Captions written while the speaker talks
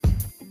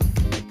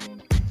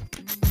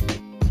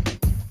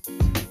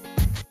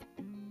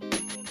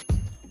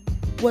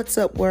What's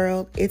up,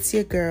 world? It's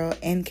your girl,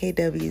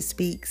 NKW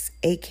Speaks,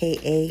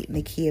 aka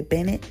Nakia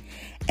Bennett,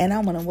 and I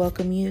want to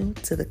welcome you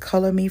to the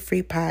Color Me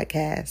Free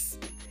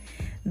podcast.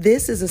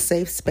 This is a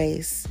safe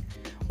space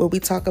where we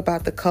talk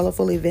about the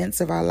colorful events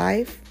of our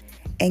life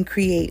and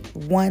create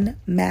one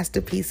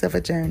masterpiece of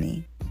a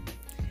journey.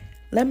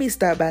 Let me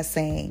start by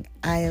saying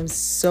I am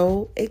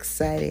so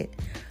excited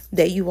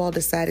that you all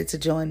decided to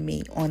join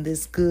me on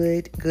this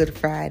Good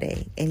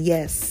Friday. And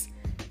yes,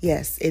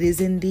 it is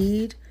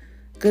indeed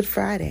Good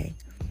Friday,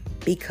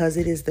 because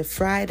it is the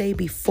Friday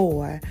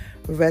before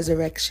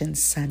Resurrection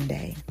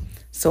Sunday.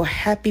 So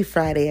happy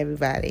Friday,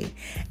 everybody.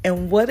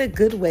 And what a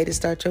good way to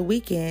start your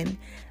weekend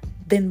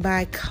than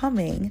by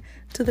coming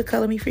to the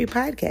Color Me Free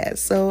podcast.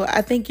 So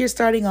I think you're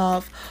starting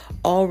off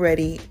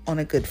already on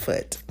a good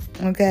foot.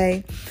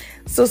 Okay.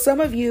 So some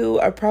of you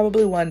are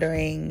probably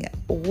wondering,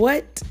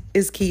 what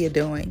is Kia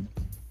doing?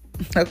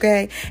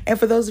 Okay. And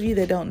for those of you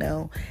that don't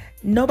know,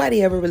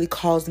 nobody ever really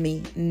calls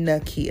me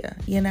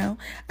Nakia,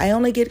 I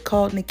only get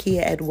called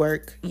Nakia at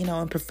work,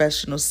 in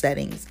professional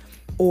settings,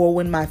 or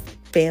when my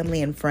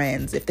family and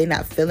friends, if they're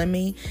not feeling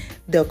me,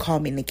 they'll call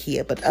me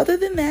Nakia. But other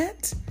than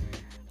that,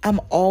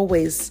 I'm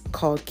always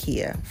called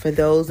Kia for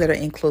those that are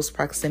in close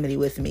proximity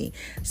with me.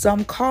 So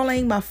I'm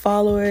calling my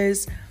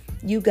followers,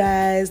 you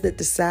guys that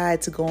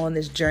decide to go on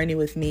this journey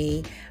with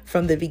me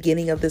from the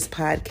beginning of this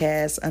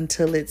podcast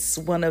until it's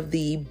one of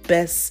the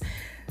best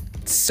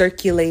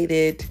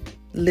circulated,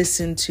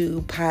 listened to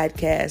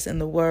podcasts in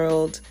the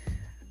world.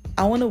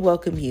 I want to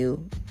welcome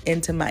you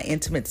into my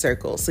intimate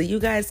circle. So you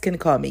guys can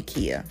call me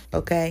Kia,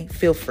 okay?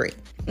 Feel free.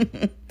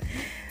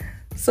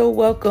 So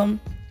welcome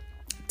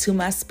to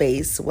my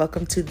space.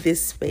 Welcome to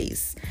this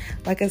space.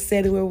 Like I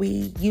said, where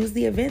we use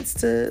the events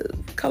to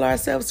color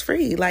ourselves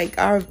free, like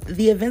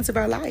the events of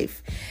our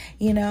life.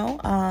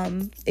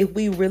 If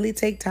we really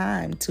take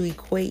time to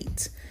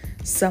equate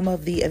some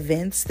of the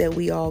events that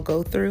we all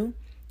go through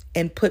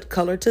and put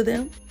color to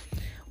them,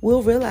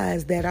 we'll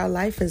realize that our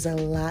life is a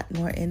lot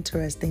more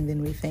interesting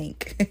than we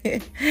think.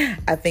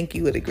 I think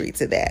you would agree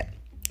to that.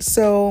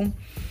 So,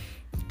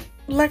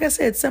 like I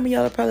said, some of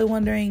y'all are probably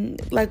wondering,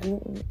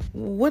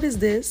 what is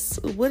this?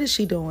 What is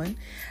she doing?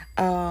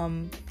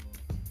 Why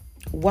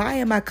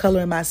am I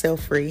coloring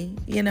myself free?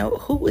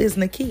 Who is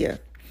Nakia?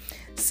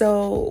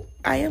 So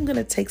I am going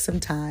to take some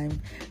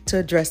time to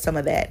address some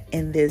of that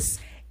in this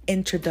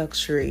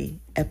introductory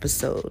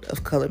episode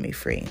of Color Me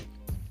Free.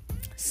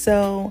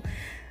 So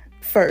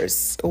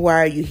first,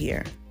 why are you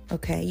here?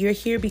 Okay, you're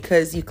here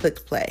because you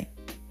clicked play.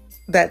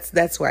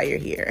 That's why you're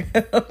here.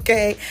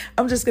 Okay,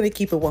 I'm just going to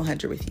keep it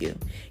 100 with you.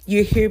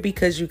 You're here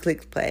because you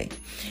clicked play.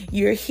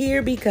 You're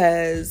here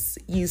because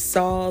you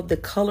saw the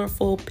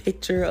colorful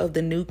picture of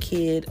the new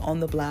kid on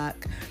the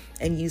block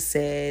and you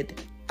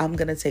said, I'm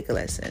going to take a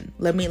lesson.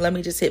 Let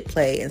me just hit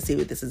play and see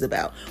what this is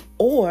about.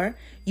 Or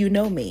you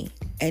know me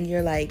and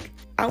you're like,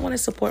 I want to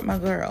support my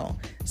girl.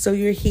 So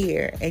you're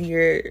here and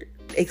you're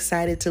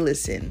excited to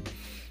listen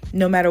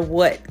no matter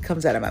what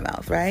comes out of my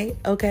mouth, right?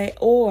 Okay.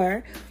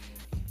 Or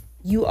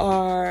you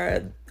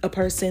are a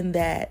person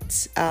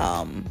that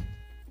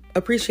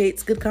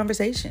appreciates good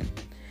conversation,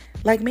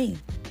 like me,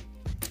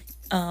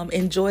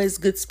 enjoys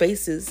good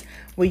spaces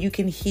where you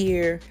can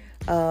hear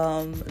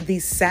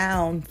these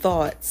sound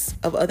thoughts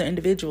of other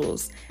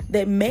individuals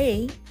that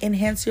may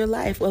enhance your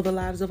life or the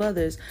lives of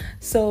others.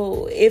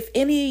 So if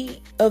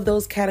any of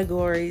those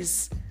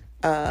categories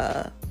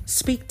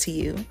speak to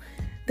you,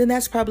 then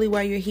that's probably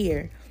why you're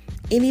here.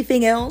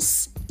 Anything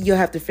else, you'll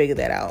have to figure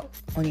that out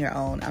on your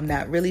own. I'm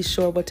not really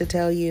sure what to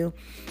tell you,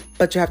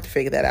 but you have to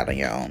figure that out on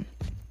your own.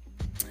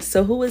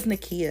 So who is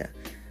Nakia?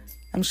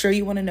 I'm sure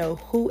you want to know,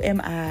 who am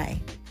I?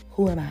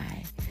 Who am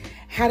I?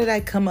 How did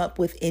I come up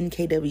with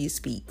NKW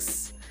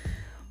Speaks?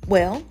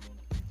 Well,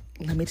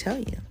 let me tell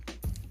you.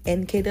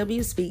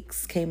 NKW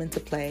Speaks came into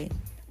play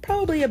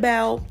probably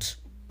about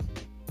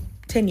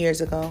 10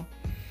 years ago.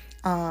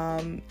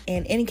 And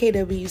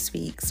NKW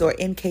Speaks, or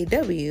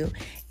NKW,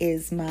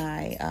 is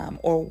my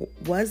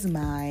was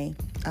my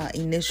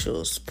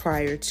initials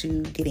prior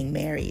to getting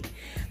married,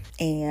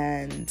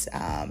 and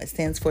it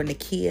stands for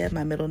Nakia.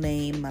 My middle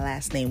name, my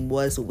last name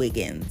was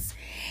Wiggins,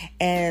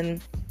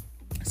 and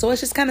so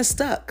it's just kind of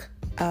stuck.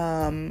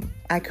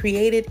 I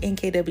created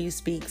NKW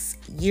Speaks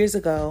years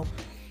ago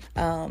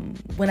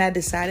when I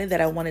decided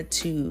that I wanted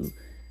to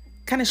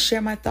kind of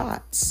share my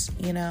thoughts,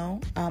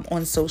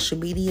 on social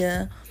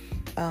media.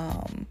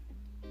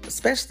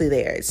 Especially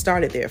there. It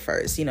started there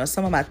first.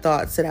 Some of my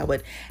thoughts that I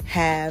would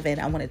have and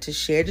I wanted to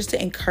share just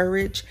to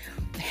encourage,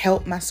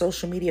 help my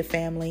social media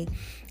family.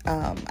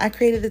 I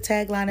created the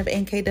tagline of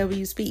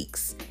NKW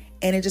Speaks,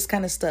 and it just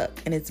kind of stuck,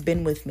 and it's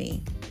been with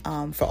me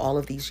for all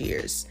of these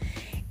years.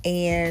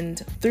 And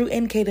through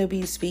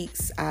NKW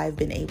Speaks, I've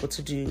been able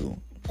to do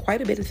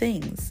quite a bit of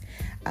things.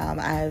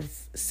 I've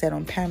sat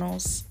on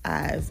panels.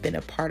 I've been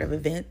a part of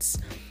events.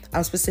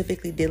 I'm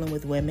specifically dealing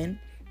with women.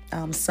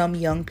 Some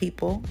young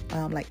people,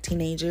 like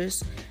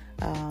teenagers.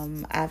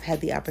 I've had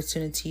the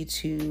opportunity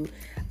to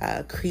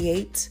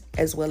create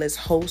as well as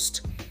host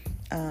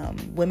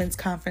women's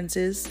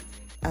conferences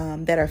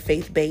that are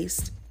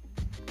faith-based.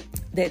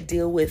 that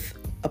deal with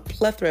a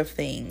plethora of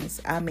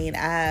things. I mean,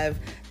 I've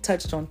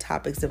touched on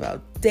topics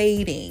about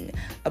dating,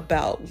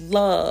 about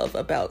love,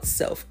 about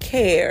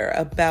self-care,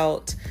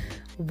 about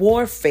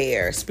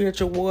warfare,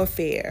 spiritual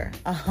warfare,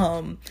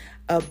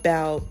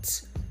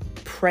 about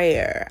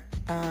prayer.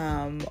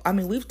 I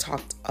mean, we've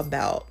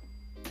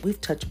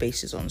touched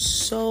bases on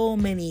so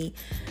many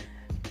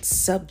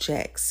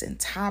subjects and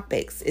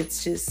topics.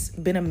 It's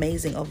just been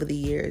amazing over the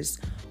years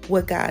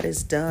what God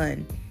has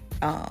done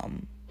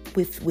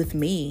with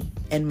me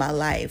and my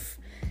life.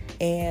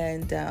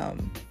 And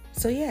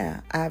so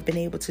yeah, I've been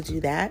able to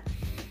do that.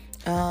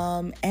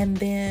 And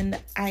then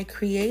I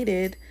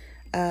created,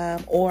 I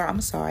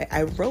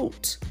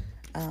wrote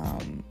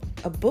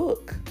a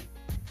book,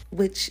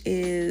 which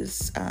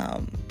is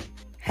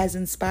has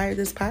inspired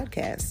this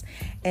podcast.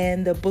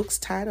 And the book's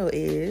title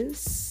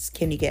is,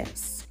 can you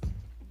guess?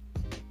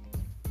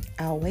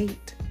 I'll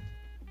wait.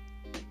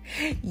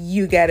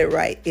 You got it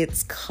right.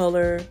 It's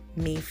Color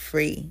Me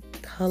Free.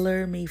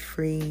 Color Me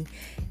Free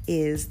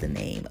is the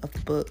name of the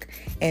book.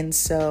 And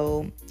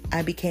so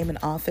I became an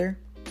author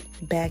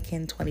back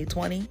in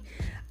 2020.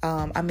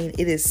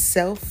 It is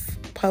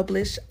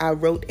self-published. I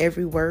wrote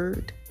every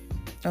word.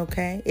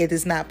 Okay. It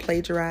is not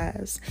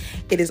plagiarized.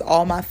 It is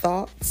all my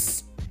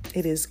thoughts.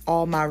 It is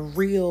all my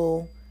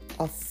real,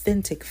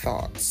 authentic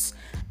thoughts.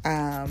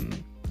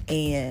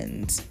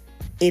 And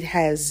it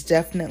has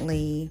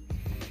definitely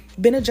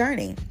been a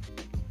journey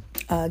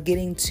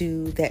getting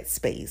to that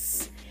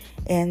space.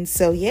 And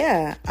so,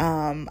 yeah,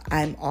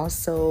 I'm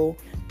also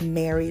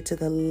married to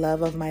the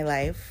love of my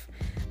life.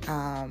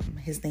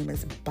 His name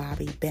is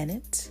Bobby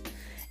Bennett.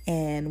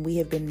 And we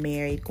have been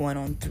married going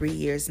on 3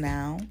 years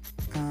now.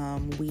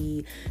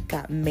 We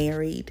got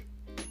married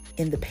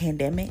in the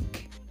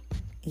pandemic.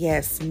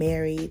 Yes,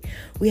 married.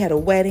 We had a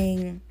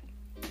wedding.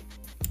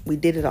 We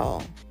did it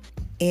all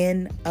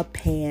in a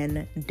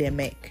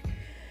pandemic.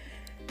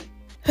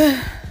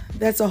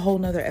 That's a whole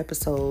nother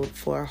episode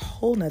for a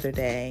whole nother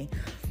day.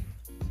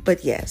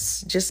 But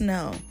yes, just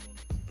know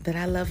that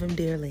I love him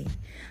dearly.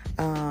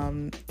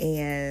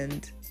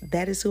 And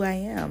that is who I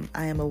am.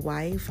 I am a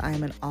wife. I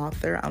am an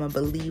author. I'm a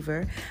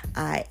believer.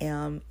 I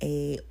am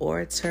a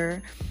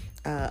orator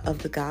of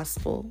the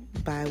gospel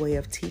by way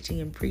of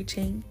teaching and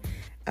preaching.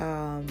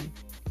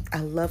 I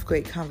love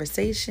great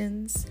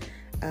conversations.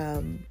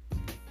 I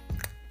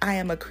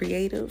am a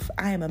creative.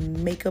 I am a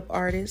makeup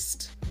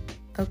artist.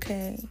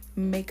 Okay,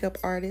 makeup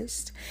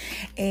artist.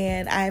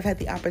 And I've had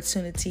the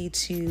opportunity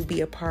to be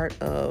a part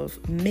of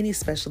many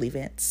special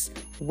events,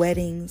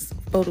 weddings,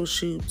 photo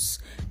shoots,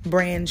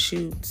 brand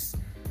shoots,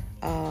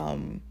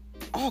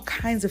 all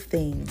kinds of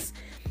things.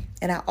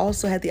 And I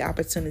also had the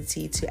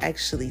opportunity to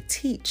actually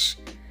teach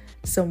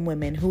some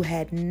women who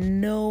had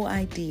no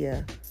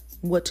idea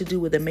what to do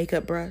with a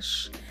makeup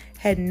brush,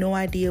 had no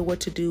idea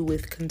what to do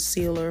with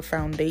concealer,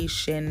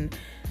 foundation,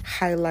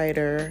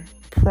 highlighter,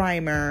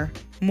 primer,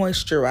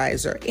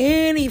 moisturizer,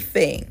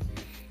 anything.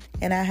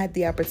 And I had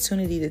the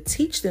opportunity to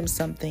teach them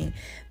something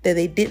that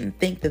they didn't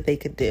think that they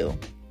could do.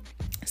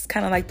 It's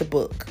kind of like the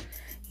book.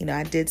 You know,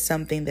 I did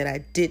something that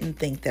I didn't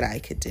think that I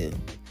could do,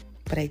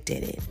 but I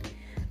did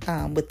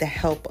it with the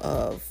help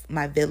of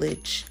my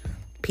village,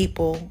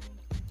 people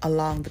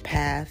along the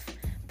path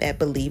that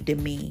believed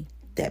in me,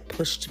 that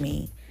pushed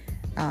me,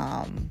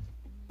 and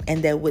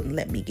that wouldn't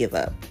let me give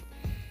up.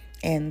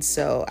 And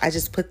so I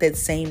just put that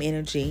same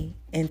energy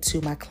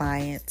into my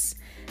clients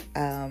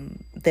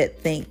that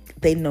think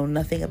they know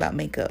nothing about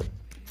makeup,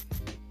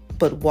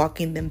 but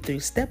walking them through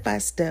step by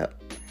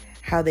step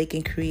how they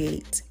can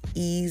create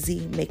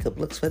easy makeup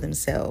looks for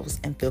themselves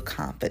and feel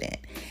confident.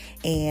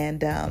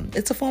 And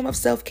it's a form of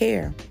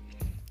self-care.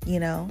 You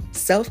know,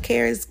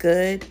 self-care is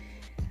good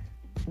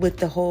with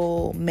the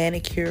whole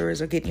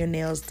manicures or getting your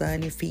nails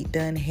done, your feet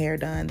done, hair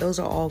done. Those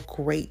are all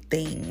great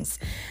things.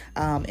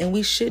 And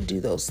we should do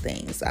those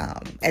things.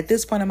 At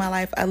this point in my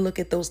life, I look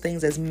at those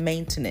things as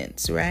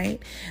maintenance,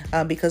 right?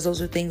 Because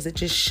those are things that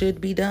just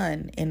should be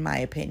done, in my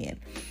opinion.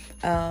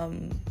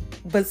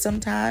 But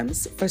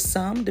sometimes, for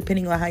some,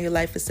 depending on how your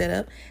life is set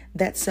up,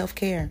 that's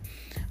self-care.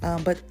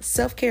 But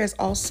self-care is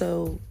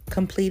also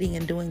completing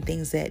and doing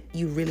things that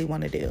you really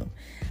want to do.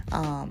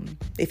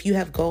 If you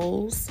have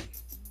goals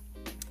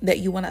that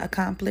you want to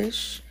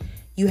accomplish,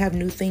 you have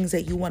new things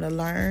that you want to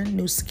learn,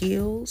 new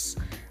skills,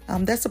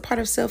 that's a part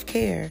of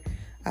self-care.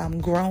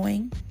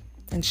 Growing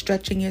and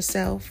stretching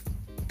yourself,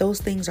 those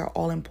things are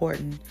all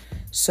important.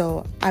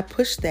 So I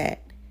push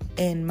that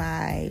in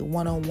my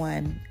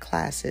one-on-one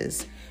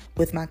classes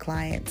with my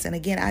clients. And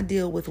again, I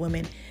deal with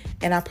women,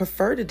 and I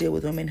prefer to deal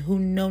with women who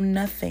know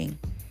nothing,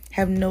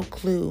 have no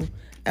clue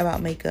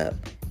about makeup,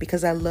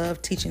 because I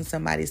love teaching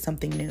somebody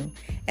something new.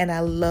 And I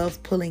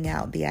love pulling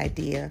out the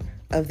idea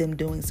of them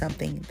doing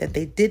something that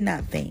they did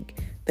not think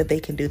that they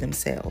can do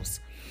themselves.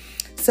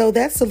 So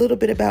that's a little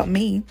bit about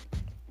me.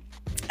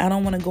 I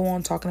don't want to go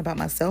on talking about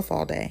myself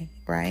all day,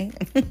 right?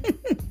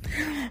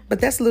 But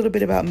that's a little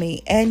bit about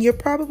me. And you're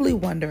probably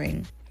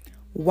wondering,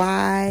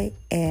 why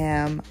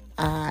am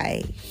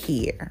I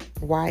here?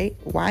 Why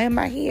am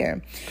I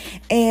here?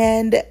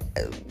 And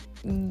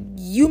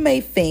you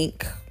may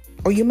think,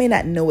 or you may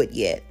not know it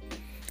yet,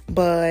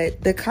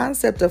 but the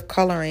concept of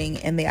coloring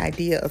and the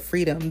idea of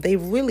freedom, they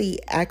really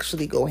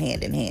actually go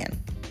hand in hand.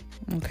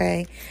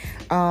 Okay.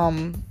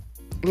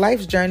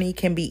 Life's journey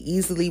can be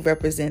easily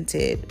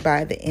represented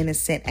by the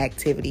innocent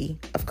activity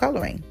of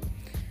coloring.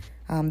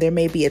 There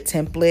may be a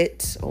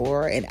template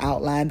or an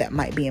outline that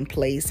might be in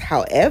place.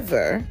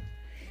 However,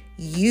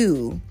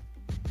 you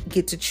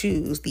get to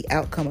choose the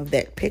outcome of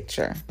that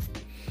picture.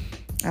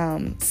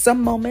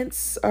 Some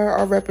moments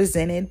are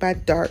represented by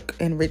dark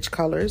and rich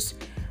colors,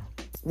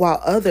 while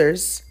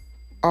others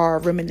are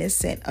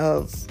reminiscent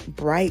of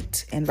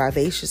bright and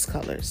vivacious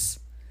colors.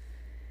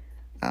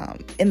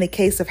 In the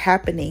case of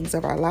happenings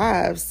of our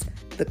lives,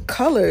 the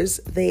colors,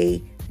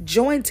 they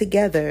join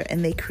together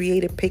and they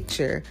create a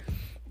picture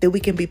that we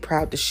can be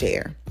proud to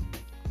share.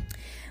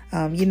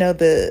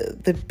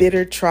 The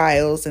bitter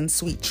trials and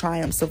sweet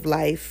triumphs of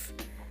life,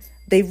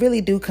 they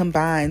really do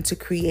combine to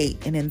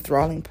create an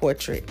enthralling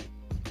portrait.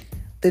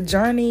 The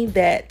journey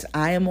that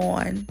I am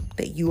on,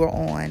 that you are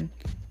on,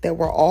 that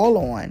we're all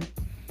on,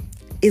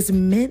 is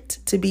meant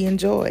to be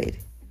enjoyed.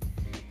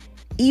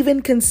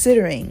 Even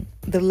considering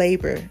the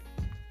labor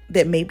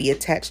that may be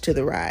attached to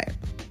the ride.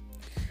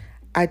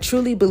 I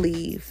truly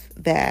believe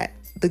that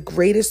the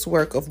greatest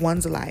work of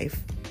one's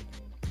life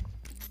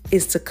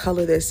is to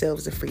color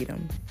themselves to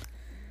freedom.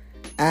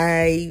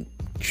 I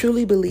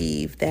truly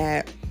believe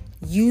that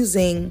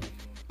using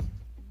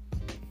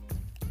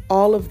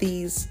all of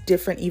these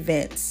different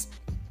events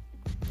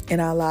in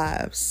our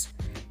lives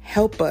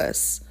help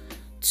us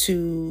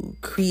to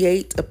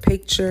create a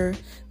picture,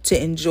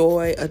 to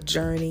enjoy a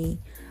journey,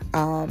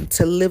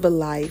 to live a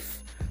life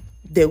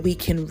that we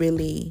can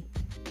really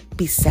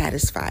be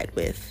satisfied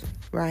with,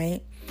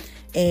 right?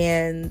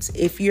 And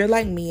if you're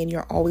like me and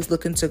you're always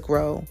looking to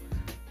grow,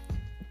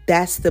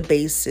 that's the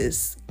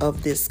basis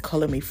of this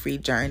Color Me Free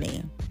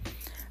journey.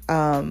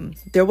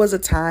 There was a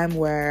time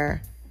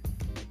where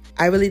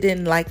I really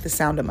didn't like the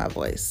sound of my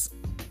voice.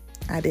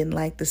 I didn't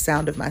like the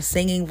sound of my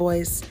singing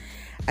voice.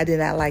 I did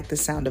not like the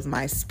sound of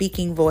my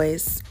speaking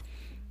voice.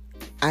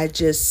 I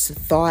just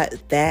thought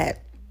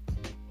that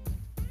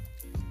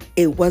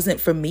it wasn't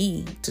for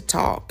me to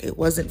talk. It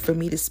wasn't for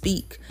me to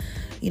speak.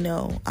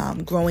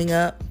 Growing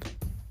up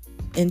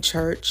in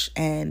church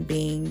and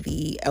being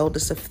the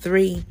eldest of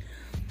 3,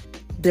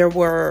 there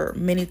were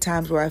many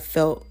times where I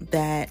felt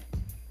that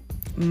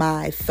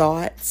my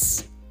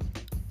thoughts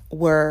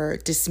were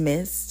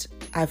dismissed.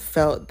 I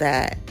felt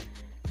that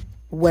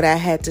what I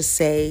had to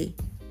say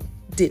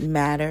didn't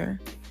matter.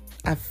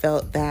 I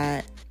felt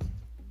that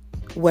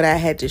what I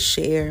had to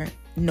share,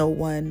 no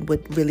one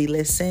would really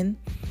listen.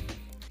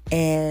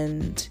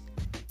 And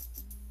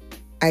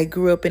I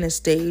grew up in a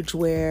stage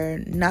where,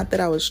 not that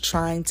I was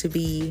trying to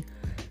be,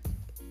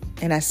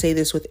 and I say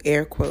this with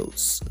air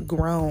quotes,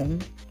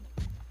 grown,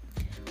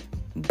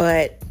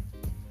 but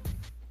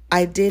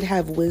I did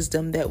have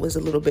wisdom that was a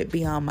little bit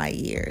beyond my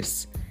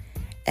years.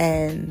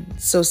 And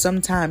so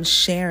sometimes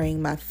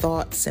sharing my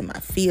thoughts and my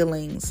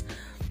feelings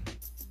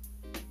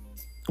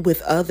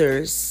with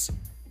others,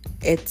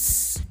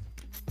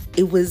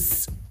 it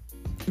was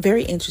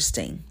very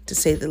interesting, to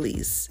say the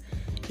least.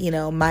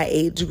 My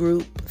age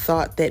group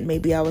thought that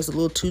maybe I was a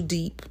little too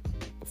deep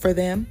for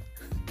them.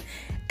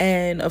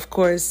 And of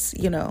course,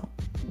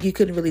 you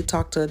couldn't really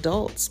talk to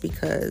adults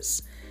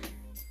because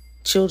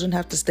children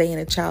have to stay in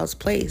a child's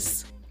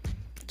place.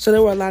 So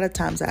there were a lot of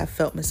times I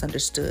felt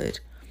misunderstood,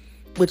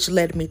 which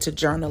led me to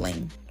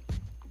journaling.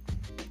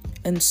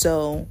 And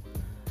so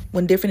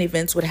when different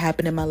events would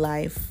happen in my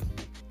life,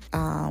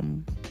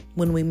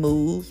 when we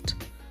moved,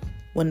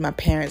 when my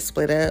parents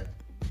split up,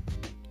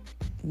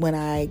 when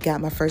I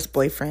got my first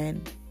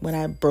boyfriend, when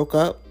I broke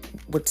up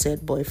with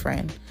said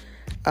boyfriend,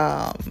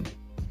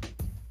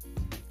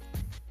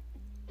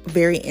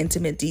 very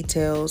intimate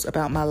details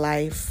about my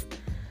life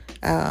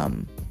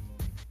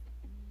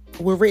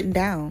were written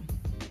down.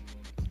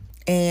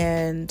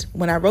 And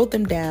when I wrote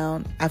them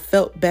down, I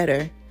felt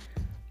better.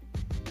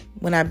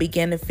 When I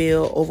began to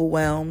feel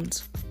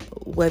overwhelmed,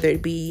 whether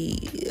it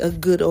be a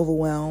good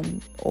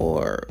overwhelm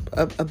or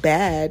a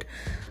bad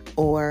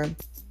or,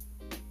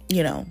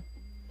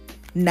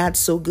 not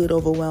so good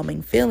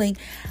overwhelming feeling,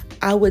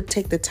 I would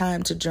take the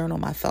time to journal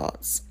my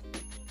thoughts.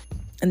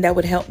 And that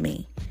would help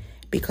me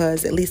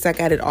because at least I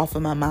got it off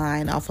of my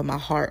mind, off of my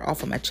heart,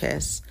 off of my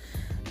chest.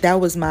 That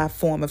was my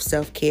form of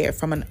self-care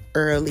from an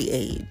early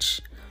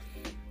age.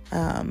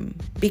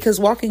 Because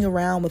walking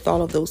around with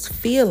all of those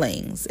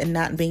feelings and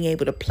not being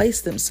able to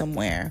place them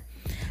somewhere,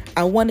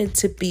 I wanted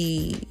to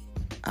be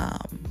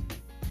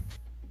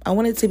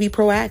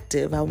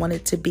proactive. I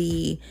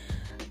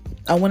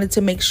wanted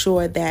to make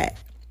sure that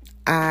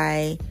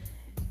I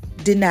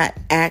did not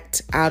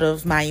act out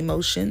of my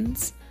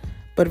emotions,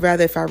 but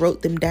rather if I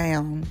wrote them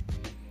down,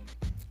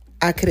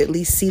 I could at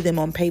least see them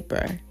on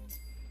paper,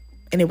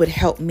 and it would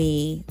help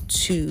me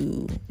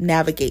to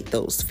navigate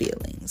those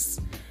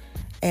feelings.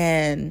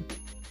 And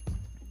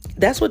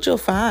that's what you'll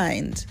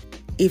find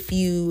If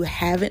you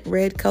haven't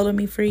read Color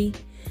Me Free,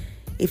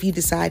 if you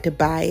decide to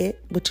buy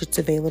it, which it's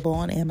available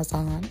on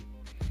Amazon,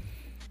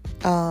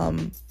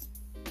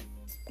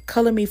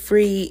 Color Me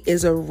Free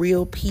is a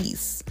real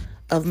piece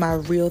of my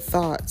real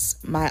thoughts,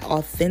 my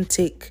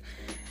authentic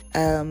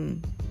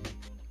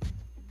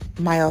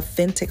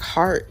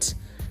heart.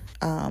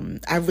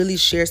 I really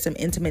share some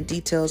intimate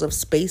details of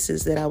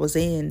spaces that I was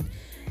in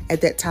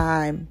at that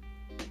time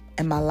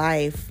in my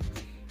life.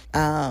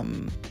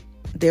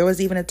 There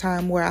was even a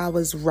time where I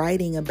was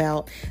writing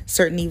about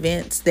certain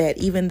events that,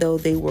 even though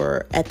they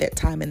were at that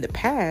time in the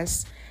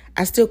past,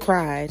 I still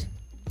cried.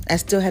 I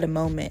still had a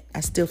moment.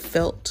 I still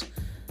felt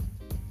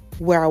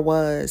where I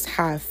was,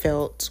 how I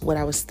felt, what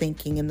I was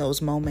thinking in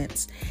those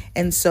moments.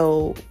 And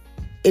so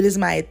it is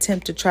my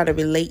attempt to try to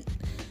relate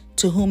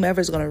to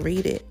whomever's going to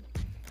read it,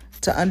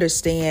 to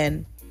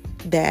understand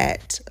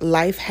that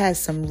life has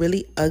some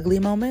really ugly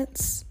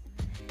moments,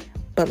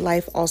 but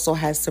life also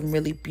has some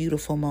really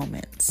beautiful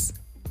moments.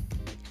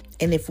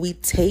 And if we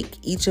take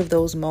each of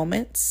those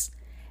moments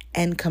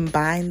and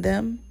combine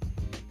them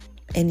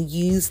and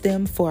use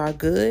them for our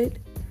good,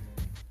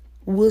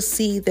 we'll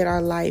see that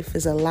our life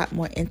is a lot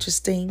more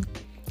interesting,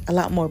 a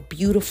lot more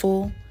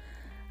beautiful,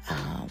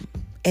 and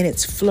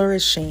it's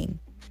flourishing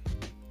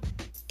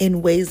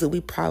in ways that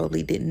we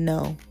probably didn't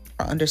know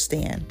or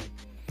understand.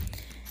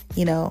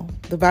 You know,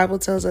 the Bible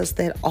tells us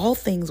that all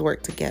things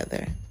work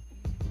together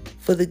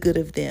for the good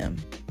of them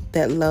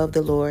that love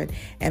the Lord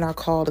and are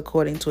called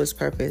according to his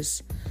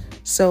purpose.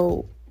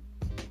 So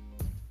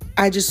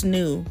I just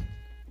knew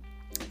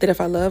that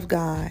if I love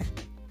God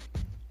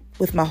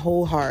with my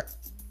whole heart,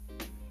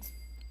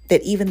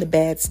 that even the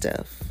bad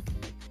stuff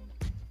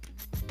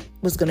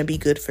was going to be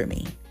good for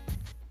me.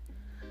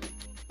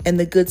 And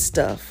the good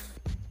stuff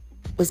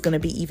was going to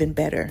be even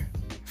better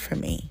for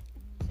me.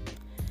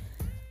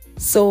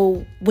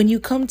 So when you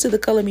come to the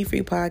Color Me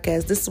Free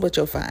podcast, this is what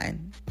you'll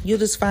find. You'll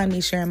just find me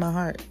sharing my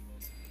heart.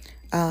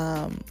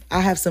 I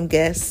have some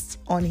guests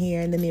on here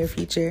in the near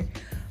future.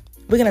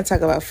 We're going to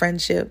talk about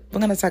friendship.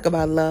 We're going to talk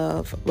about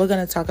love. We're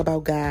going to talk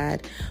about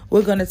God.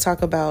 We're going to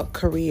talk about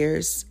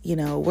careers. You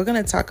know, we're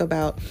going to talk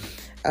about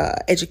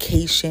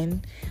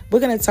education.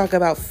 We're going to talk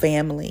about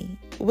family.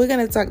 We're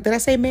going to talk, did I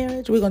say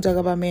marriage? We're going to talk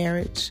about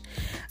marriage.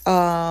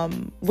 We're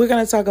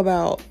going to talk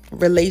about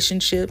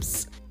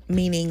relationships,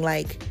 meaning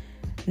like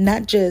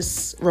not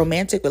just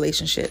romantic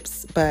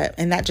relationships,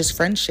 and not just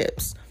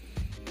friendships,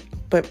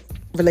 but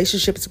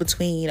relationships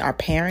between our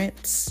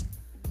parents,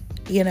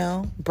 you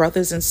know,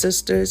 brothers and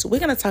sisters. We're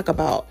going to talk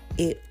about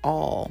it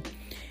all,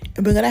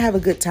 and we're going to have a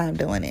good time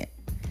doing it.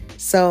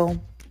 So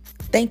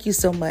thank you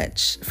so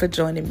much for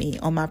joining me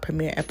on my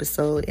premiere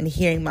episode and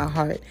hearing my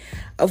heart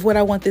of what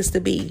I want this to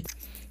be.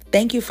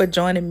 Thank you for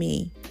joining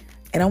me.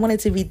 And I want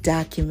it to be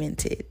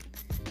documented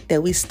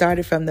that we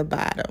started from the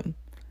bottom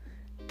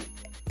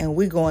and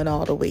we're going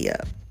all the way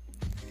up.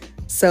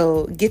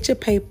 So get your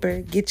paper,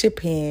 get your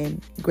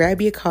pen,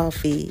 grab your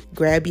coffee,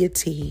 grab your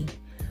tea,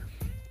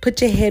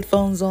 put your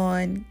headphones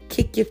on,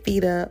 kick your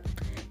feet up,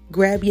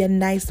 grab your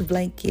nice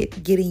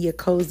blanket, get in your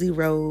cozy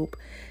robe,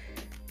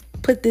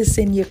 put this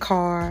in your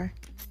car,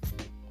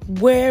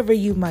 wherever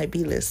you might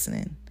be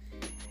listening,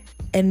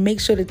 and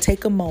make sure to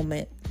take a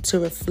moment to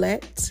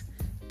reflect,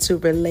 to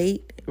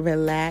relate,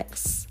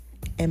 relax,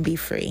 and be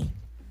free.